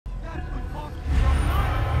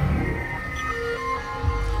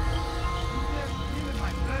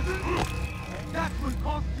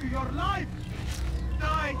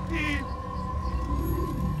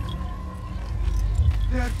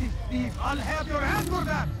I'll have your hand for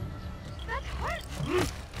that! That hurts!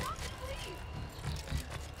 Stop, please!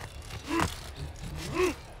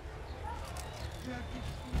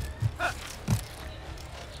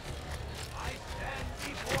 I stand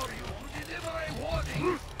before you to deliver a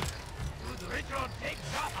warning! Should Richard take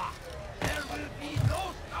Jaffa, there will be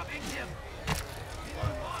no stopping him!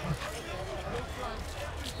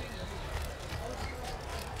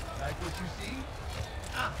 Like what you see?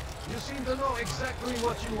 Ah, you seem to know exactly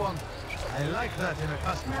what you want. I like that in a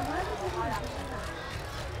customer.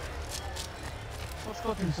 What's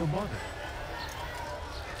got him so bothered?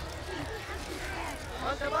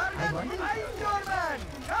 I'm your man!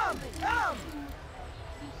 Come, come!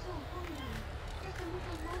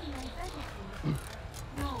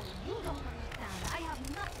 No, you don't understand. I have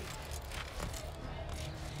nothing.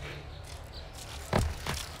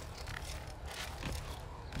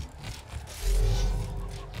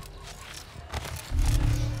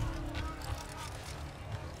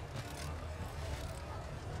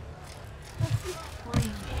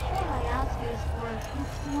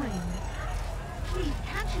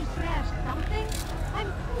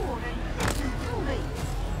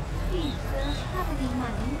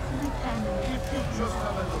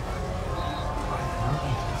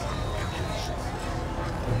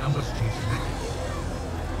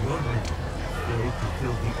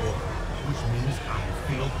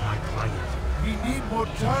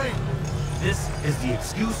 This is the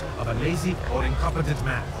excuse of a lazy or incompetent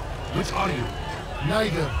man. Which are you?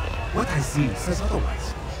 Neither. What I see says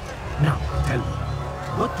otherwise. Now, tell me,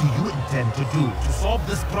 what do you intend to do to solve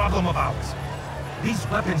this problem of ours? These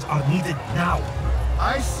weapons are needed now.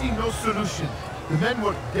 I see no solution. The men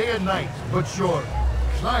work day and night, but your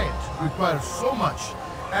client requires so much,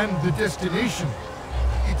 and the destination,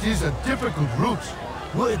 it is a difficult route.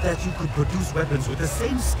 Were it that you could produce weapons with the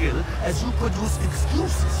same skill as you produce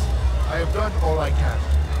excuses. I have done all I can.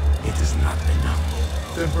 It is not enough.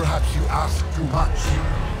 Then perhaps you ask too much.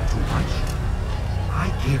 Too much?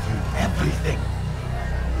 I gave you everything.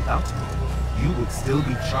 Without me, you would still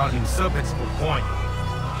be charging serpents for coin.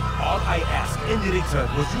 All I ask in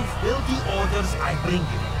return was you fill the orders I bring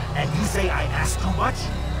you, and you say I ask too much?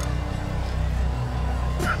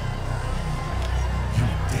 You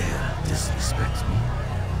dare disrespect me?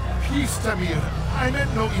 Peace, Tamir. I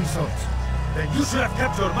meant no insult. Then you should have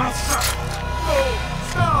kept your mouth shut. No!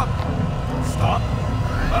 Stop! Stop?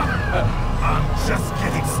 I'm just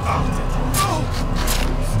getting started. No!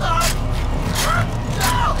 Stop!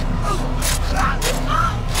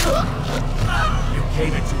 You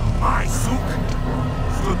came into my souk,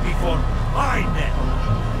 stood before my men,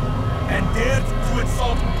 and dared to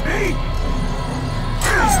insult me?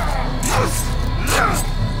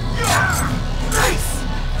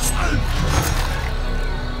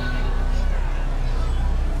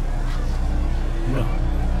 No.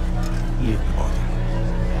 Leave the body.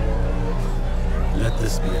 Let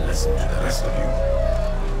this be a lesson to the rest of you.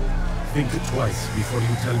 Think twice before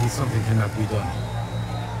you tell me something cannot be done.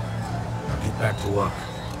 Now get back to work.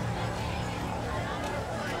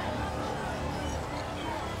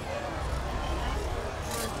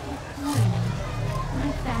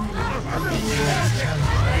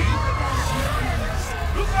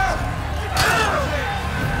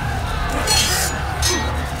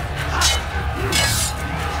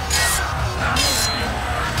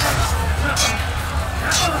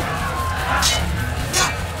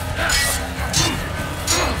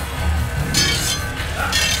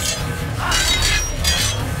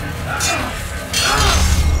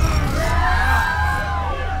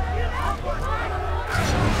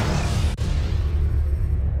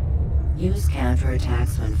 Use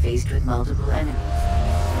counterattacks when faced with multiple enemies.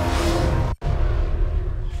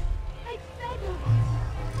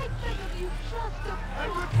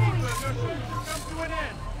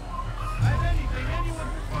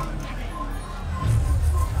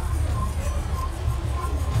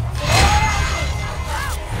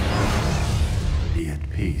 Be at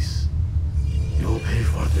peace. You'll pay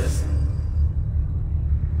for this.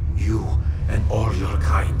 You and all your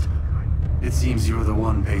kind. It seems you're the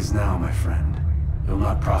one pays now, my friend. You'll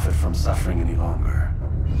not profit from suffering any longer.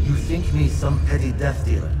 You think me some petty death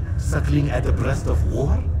dealer, suckling at the breast of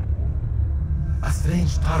war? A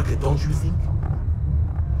strange target, don't you think?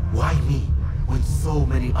 Why me, when so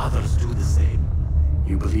many others do the same?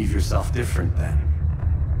 You believe yourself different, then?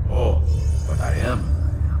 Oh, but I am.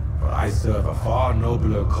 For I serve a far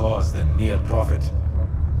nobler cause than mere profit.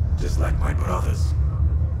 Just like my brothers.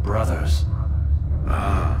 Brothers?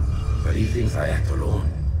 Ah, but he thinks I act alone.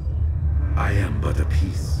 I am but a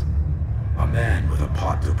piece. A man with a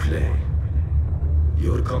part to play.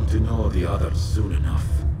 You'll come to know the others soon enough.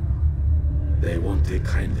 They won't take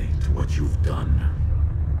kindly to what you've done.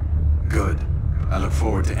 Good. I look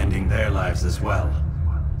forward to ending their lives as well.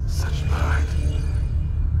 Such pride.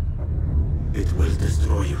 It will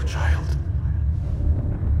destroy you, child.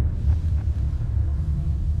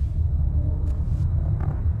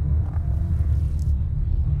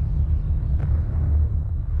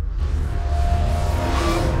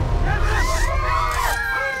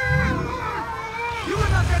 You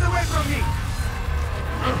will not get away from me!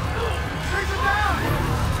 Chase him down!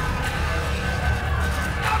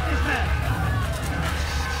 Stop this man!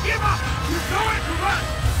 Give up! He's going to run!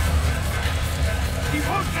 He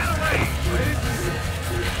won't get away!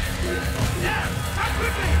 Yeah! Come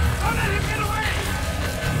quickly! Don't let him get away!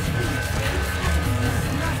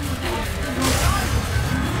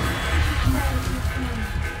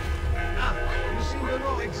 Ah, you seem to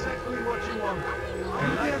know exactly what you want. I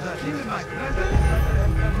like that. Even my present.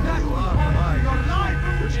 That will cost your life,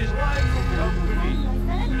 which is why you come to me.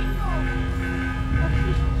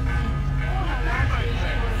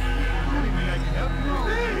 Anything I can help you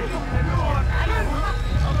with? Have a look.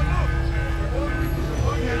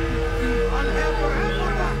 I'll have your hand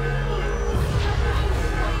for that.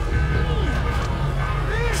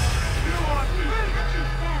 You want milk?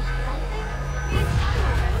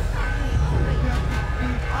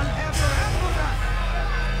 I'll have your hand for that. You want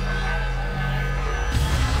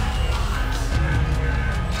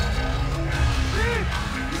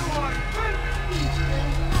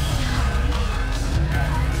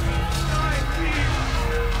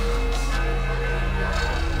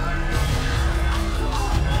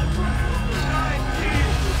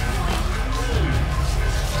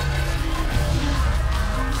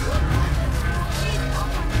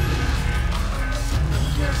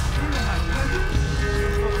milk?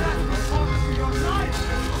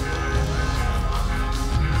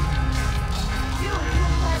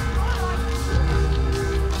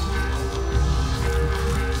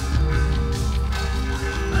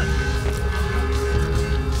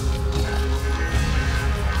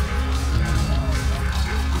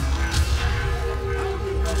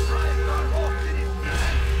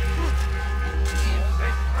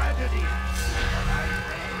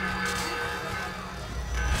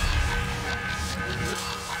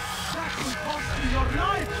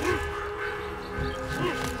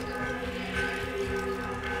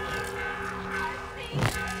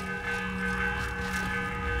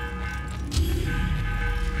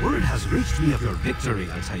 Word has reached me of your victory,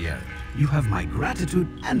 Altaïr. You have my gratitude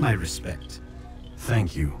and my respect.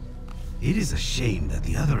 Thank you. It is a shame that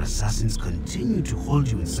the other assassins continue to hold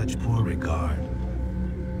you in such poor regard.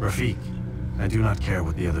 Rafik, I do not care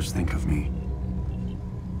what the others think of me.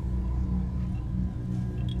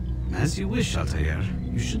 As you wish, Altaïr.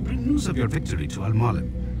 You should bring news of your victory to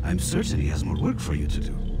Al-Malim. I'm certain he has more work for you to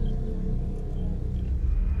do.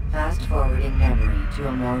 Fast-forwarding memory to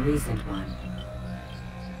a more recent one.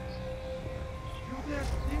 You dare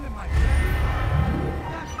steal my friend?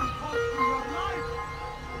 That will cost you your life!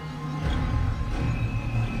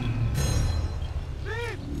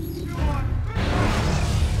 Leave! You want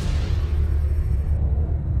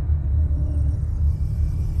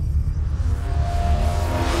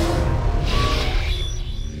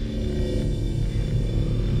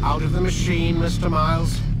Out of the machine, Mr.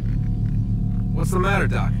 Miles. What's the matter,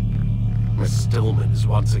 Doc? Miss Stillman is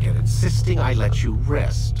once again insisting I let you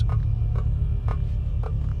rest.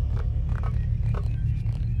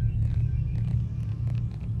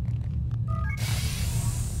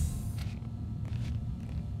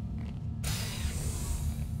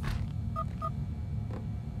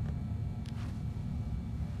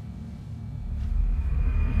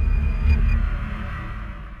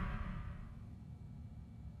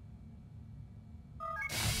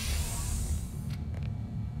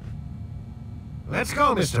 Let's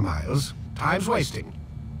go, Mr. Miles. Time's wasting.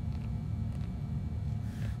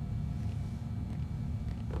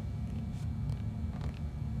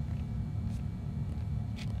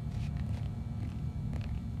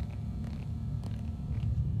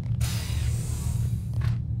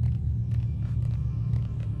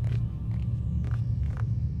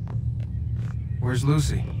 Where's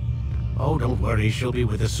Lucy? Oh, don't worry. She'll be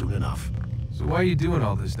with us soon enough. So why are you doing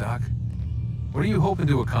all this, Doc? What are you hoping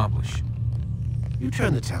to accomplish? You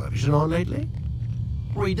turned the television on lately?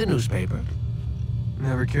 Read the newspaper?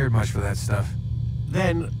 Never cared much for that stuff.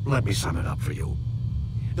 Then, let me sum it up for you.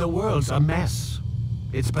 The world's a mess.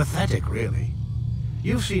 It's pathetic, really.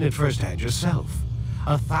 You've seen it firsthand yourself.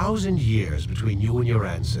 1,000 years between you and your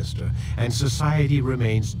ancestor, and society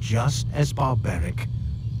remains just as barbaric,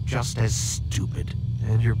 just as stupid.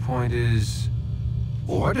 And your point is?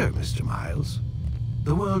 Order, Mr. Miles.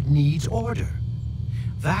 The world needs order.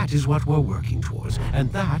 That is what we're working towards,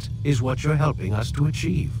 and that is what you're helping us to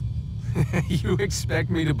achieve. You expect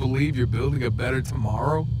me to believe you're building a better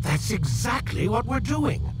tomorrow? That's exactly what we're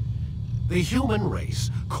doing. The human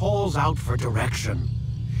race calls out for direction.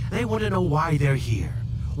 They want to know why they're here,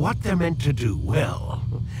 what they're meant to do. Well,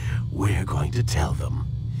 we're going to tell them.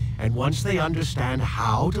 And once they understand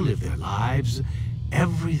how to live their lives,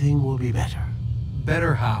 everything will be better.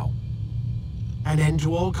 Better how? An end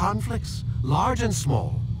to all conflicts, large and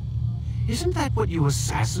small. Isn't that what you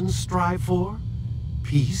assassins strive for?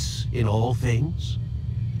 Peace in all things?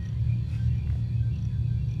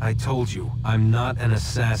 I told you, I'm not an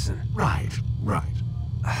assassin. Right.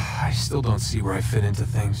 I still don't see where I fit into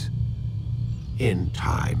things. In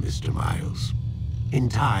time, Mr. Miles. In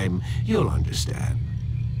time, you'll understand.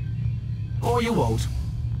 Or you won't.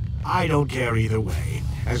 I don't care either way,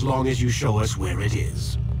 as long as you show us where it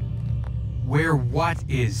is. Where what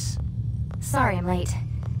is? Sorry I'm late.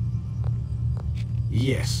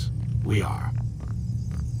 Yes, we are.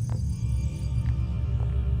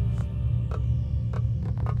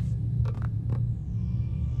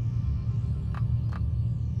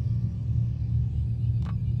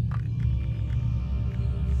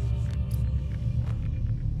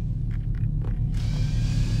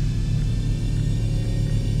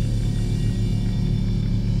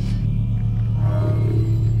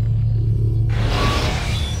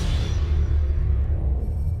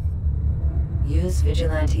 Use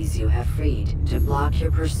vigilantes you have freed to block your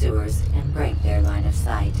pursuers and break their line of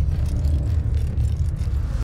sight.